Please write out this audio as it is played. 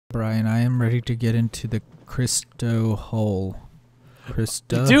Brian, I am ready to get into the Cristo hole.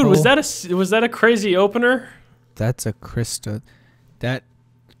 Cristo Dude, hole? was that a crazy opener? That's a Cristo. That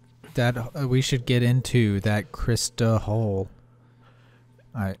we should get into that Cristo hole.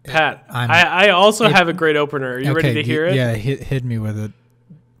 Pat, I also have a great opener. Are you ready to hear it? Yeah, hit me with it.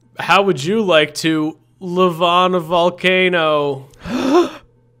 How would you like to live on a volcano?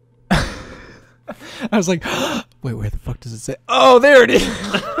 I was like, wait, where the fuck does it say? Oh, there it is.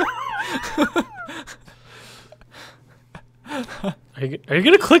 Are you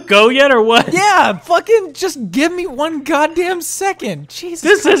gonna click go yet or what? Yeah, fucking just give me one goddamn second. Jesus.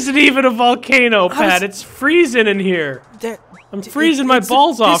 This isn't even a volcano, Pat. It's freezing in here. I'm freezing my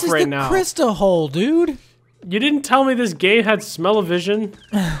balls off right now. This is the Krista hole, dude. You didn't tell me this game had smell-o-vision.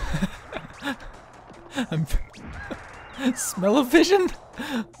 Smell-o-vision?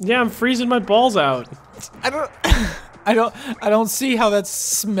 Yeah, I'm freezing my balls out. I don't see how that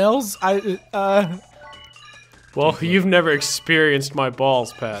smells. Well, you've never experienced my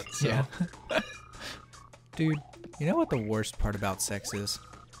balls, Pat. So. Yeah. Dude, you know what the worst part about sex is?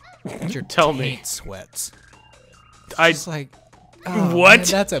 Your Tell taint me. Sweats. I It's like, oh, what? Man,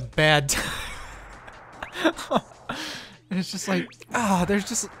 that's a bad time. It's just like, there's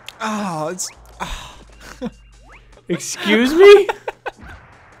just, it's. Excuse me?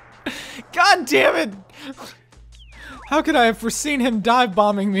 God damn it! How could I have foreseen him dive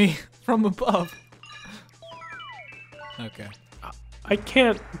bombing me from above? Okay. I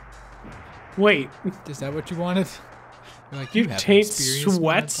can't. Wait. Is that what you wanted? You're like, You have taint experience with my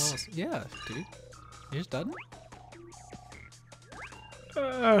sweats? balls. Yeah, dude. Yours doesn't?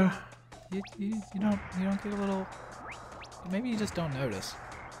 You don't get a little. Maybe you just don't notice.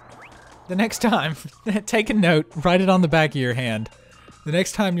 The next time, take a note, write it on the back of your hand. The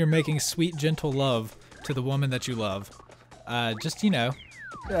next time you're making sweet, gentle love to the woman that you love, just,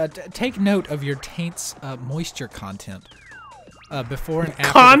 take note of your taint's moisture content before and after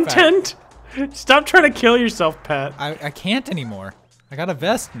Content? Stop trying to kill yourself, Pat. I can't anymore. I got a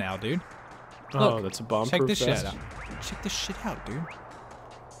vest now, dude. Oh, Look, that's a bomb-proof check this vest. shit out. Check this shit out, dude.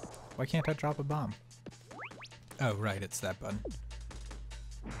 Why can't I drop a bomb? Oh, right, it's that button.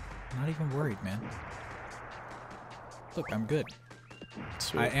 Not even worried, man. Look, I'm good.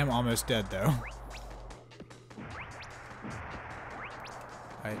 Sweet. I am almost dead, though.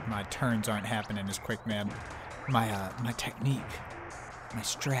 My turns aren't happening as quick, man. My technique, my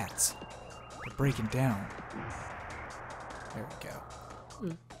strats, they're breaking down. There we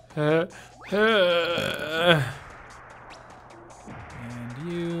go.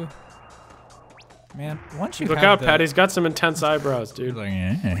 And you, man. Once you Look have out, the, Pat. He's got some intense eyebrows, dude. Like,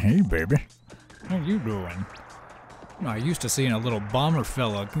 hey, baby, how you doing? I used to seeing a little bomber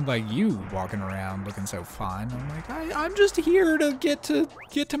fella like you walking around looking so fine. I'm like, I'm just here to get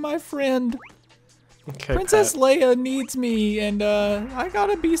to my friend. Okay, Princess Pat. Leia needs me, and I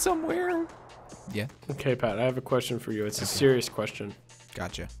gotta be somewhere. Yeah. Okay, Pat. I have a question for you. It's a serious question.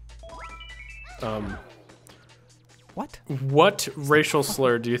 Gotcha. What? What racial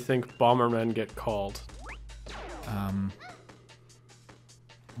slur do you think Bombermen get called?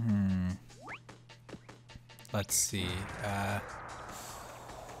 Let's see. God,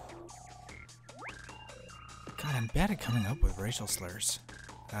 I'm bad at coming up with racial slurs.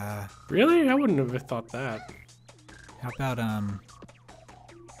 Really? I wouldn't have thought that. How about,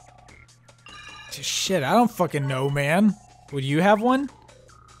 shit, I don't fucking know, man. Would you have one?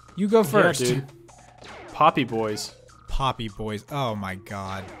 You go first. Yeah, dude. Poppy boys. Poppy boys. Oh my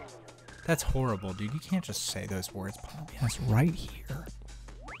god. That's horrible, dude. You can't just say those words. Poppy, that's right here.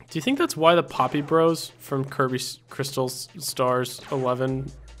 Do you think that's why the Poppy Bros from Kirby Crystal Stars 11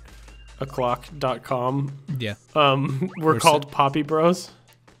 o'clock.com Yeah. were called Poppy Bros?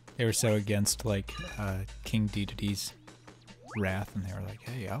 They were so against, like, King Dedede's wrath, and they were like,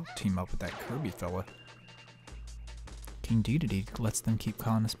 hey, I'll team up with that Kirby fella. King Dedede lets them keep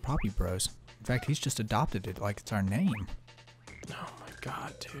calling us Poppy Bros. In fact, he's just adopted it like it's our name. Oh my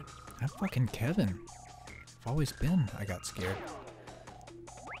god, dude. I'm fucking Kevin. I've always been. I got scared.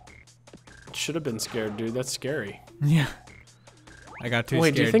 Should have been scared, dude. That's scary. Yeah. I got too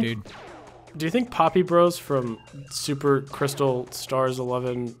scared, dude. Do you think Poppy Bros from Super Crystal Stars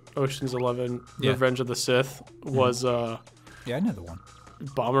 11, Oceans 11, Yeah. Revenge of the Sith was Yeah, I know the one.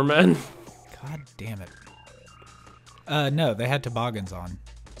 Bomberman? God damn it. No, they had toboggans on.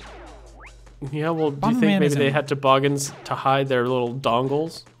 Yeah, well, do you Bomberman think maybe isn't- they had toboggans to hide their little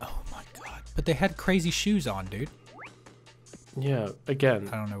dongles? Oh my god. But they had crazy shoes on, dude. Yeah, again,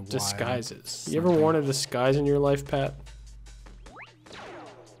 I don't know why. disguises. You ever worn a disguise in your life, Pat?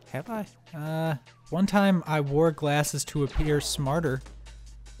 Have I? One time I wore glasses to appear smarter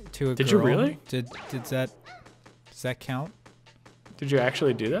to a girl. Did you really? Does that count? Did you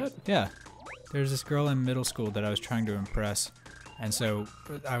actually do that? Yeah. There's this girl in middle school that I was trying to impress. And so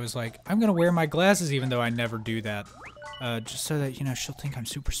I was like, I'm going to wear my glasses even though I never do that. Just so that, she'll think I'm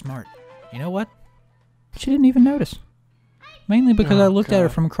super smart. You know what? She didn't even notice. Mainly because I looked at her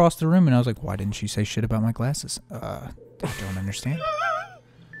from across the room and I was like, why didn't she say shit about my glasses? I don't understand.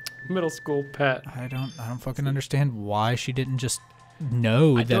 Middle school pet. I don't fucking understand why she didn't just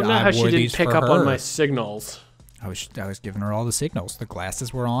know that I don't know how she didn't pick up on my signals. I was giving her all the signals. The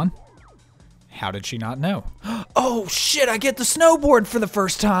glasses were on. How did she not know? Oh shit, I get the snowboard for the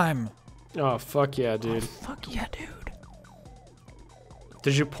first time. Oh fuck yeah, dude. Oh, fuck yeah, dude.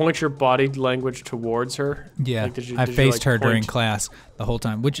 Did you point your body language towards her? Yeah, like, I faced her during class the whole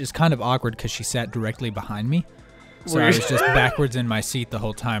time, which is kind of awkward because she sat directly behind me. So I was just backwards in my seat the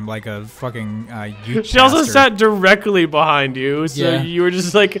whole time, like a fucking youth She also sat directly behind you, so you were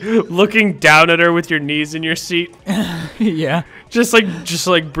just like looking down at her with your knees in your seat. Yeah. Just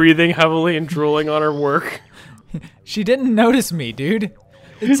like breathing heavily and drooling on her work. She didn't notice me, dude.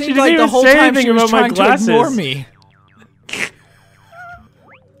 It seemed didn't like the even whole say time she anything was about my trying to glasses. ignore me.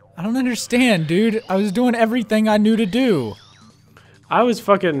 I don't understand, dude. I was doing everything I knew to do. I was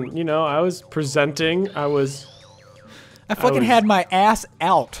fucking, I was presenting. I fucking had my ass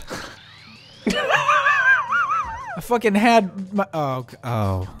out. I fucking had my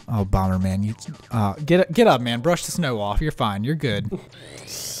Bomberman, you get up, man. Brush the snow off. You're fine. You're good.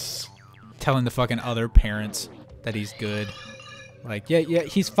 Telling the fucking other parents that he's good. Like, yeah,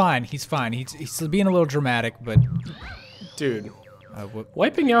 he's fine. He's fine. He's being a little dramatic, but dude,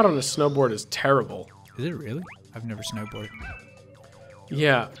 wiping out on a snowboard is terrible. Is it really? I've never snowboarded.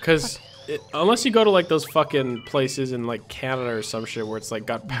 Yeah, because unless you go to like those fucking places in like Canada or some shit where it's like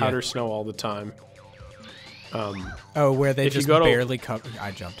got powder snow all the time. Where they just barely cover.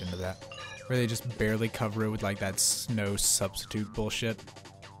 I jumped into that. Where they just barely cover it with like that snow substitute bullshit.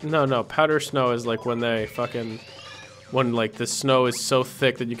 No, powder snow is like when like the snow is so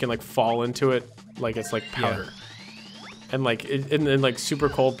thick that you can like fall into it, like it's like powder. Yeah. And like in like super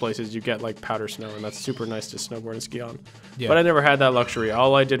cold places, you get like powder snow, and that's super nice to snowboard and ski on. Yeah. But I never had that luxury.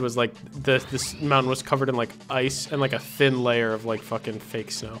 All I did was like this mountain was covered in like ice and like a thin layer of like fucking fake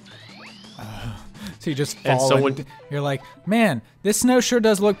snow. So you just fall and you're like, man, this snow sure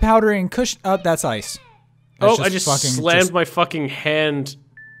does look powdery and cushion. Oh, that's ice. That's I just slammed my fucking hand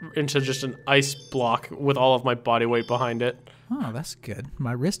into just an ice block with all of my body weight behind it. Oh, that's good.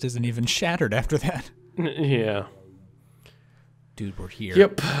 My wrist isn't even shattered after that. Yeah. Dude, we're here.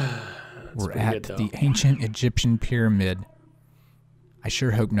 Yep. We're at the ancient Egyptian pyramid. I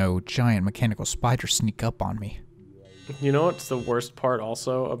sure hope no giant mechanical spiders sneak up on me. You know what's the worst part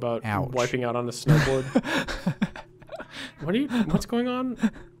also about wiping out on a snowboard? What's going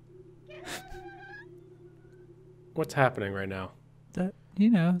on? What's happening right now?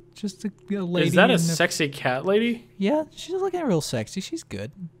 Just a lady. Is that a sexy cat lady? Yeah, she's looking real sexy. She's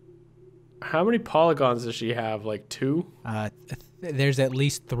good. How many polygons does she have? Like 2? There's at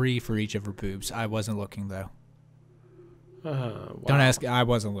least 3 for each of her boobs. I wasn't looking though. Wow. Don't ask. I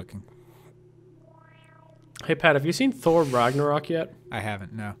wasn't looking. Hey Pat, have you seen Thor Ragnarok yet? I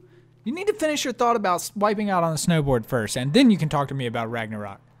haven't. No. You need to finish your thought about wiping out on the snowboard first, and then you can talk to me about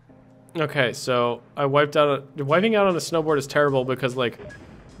Ragnarok. Okay, so wiping out on a snowboard is terrible because like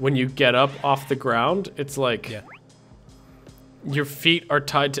when you get up off the ground, it's like your feet are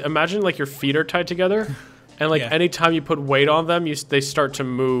tied to. Imagine like your feet are tied together, and like anytime you put weight on them, they start to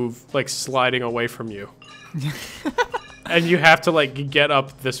move, like sliding away from you, and you have to like get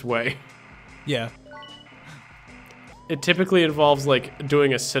up this way. Yeah. It typically involves like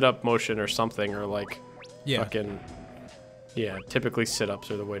doing a sit-up motion or something, or like typically sit-ups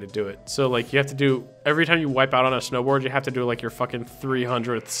are the way to do it. So like you have to do, every time you wipe out on a snowboard, you have to do like your fucking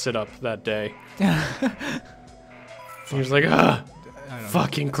 300th sit-up that day. You're just like,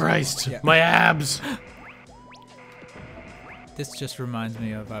 fucking Christ, my abs. This just reminds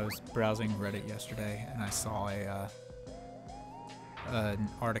me of, I was browsing Reddit yesterday and I saw an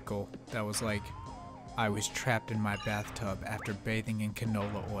article that was like, I was trapped in my bathtub after bathing in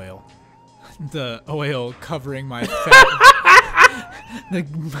canola oil. The oil covering my fat...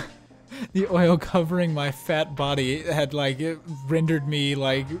 the oil covering my fat body had, like, it rendered me,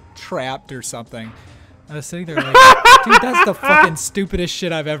 like, trapped or something. I was sitting there like, dude, that's the fucking stupidest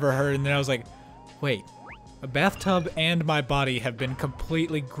shit I've ever heard. And then I was like, wait, a bathtub and my body have been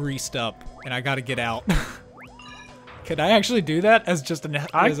completely greased up, and I gotta get out. Could I actually do that as just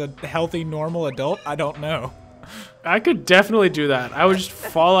as a healthy, normal adult? I don't know. I could definitely do that. I would just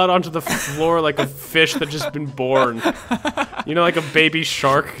fall out onto the floor like a fish that just been born. You know, like a baby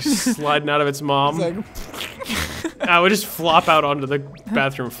shark sliding out of its mom. Like I would just flop out onto the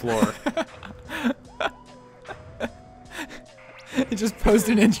bathroom floor. It just posed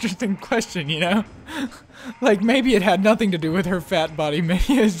an interesting question, you know? Like, maybe it had nothing to do with her fat body.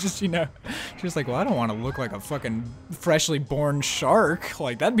 Maybe it's just, you know, she was like, well, I don't want to look like a fucking freshly born shark.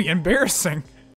 Like, that'd be embarrassing.